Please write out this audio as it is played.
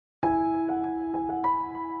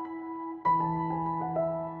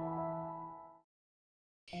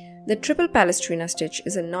The Triple Palestrina stitch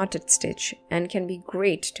is a knotted stitch and can be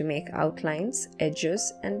great to make outlines,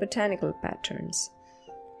 edges, and botanical patterns.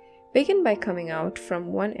 Begin by coming out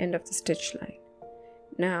from one end of the stitch line.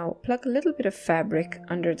 Now plug a little bit of fabric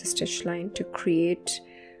under the stitch line to create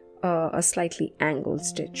a slightly angled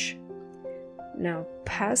stitch. Now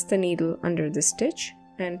pass the needle under the stitch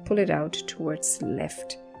and pull it out towards the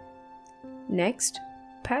left. Next,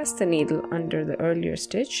 pass the needle under the earlier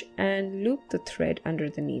stitch and loop the thread under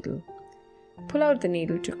the needle. Pull out the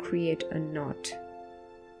needle to create a knot.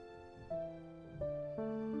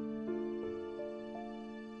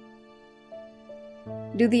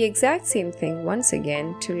 Do the exact same thing once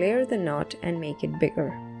again to layer the knot and make it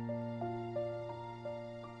bigger.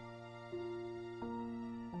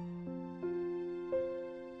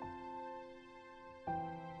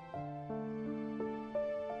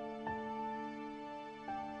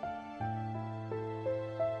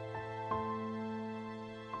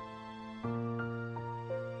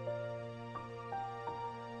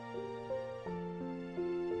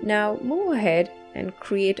 Now move ahead and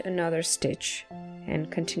create another stitch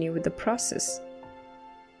and continue with the process.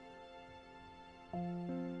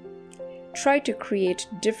 Try to create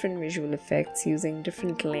different visual effects using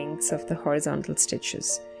different lengths of the horizontal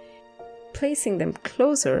stitches. Placing them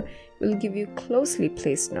closer will give you closely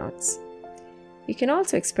placed knots. You can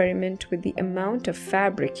also experiment with the amount of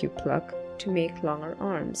fabric you pluck to make longer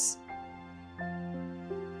arms.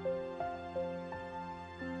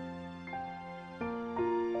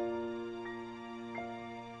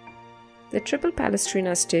 The Triple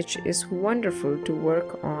Palestrina stitch is wonderful to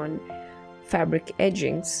work on fabric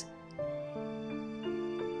edgings.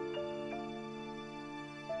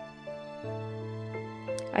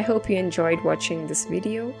 I hope you enjoyed watching this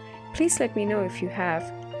video. Please let me know if you have,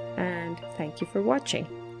 and thank you for watching.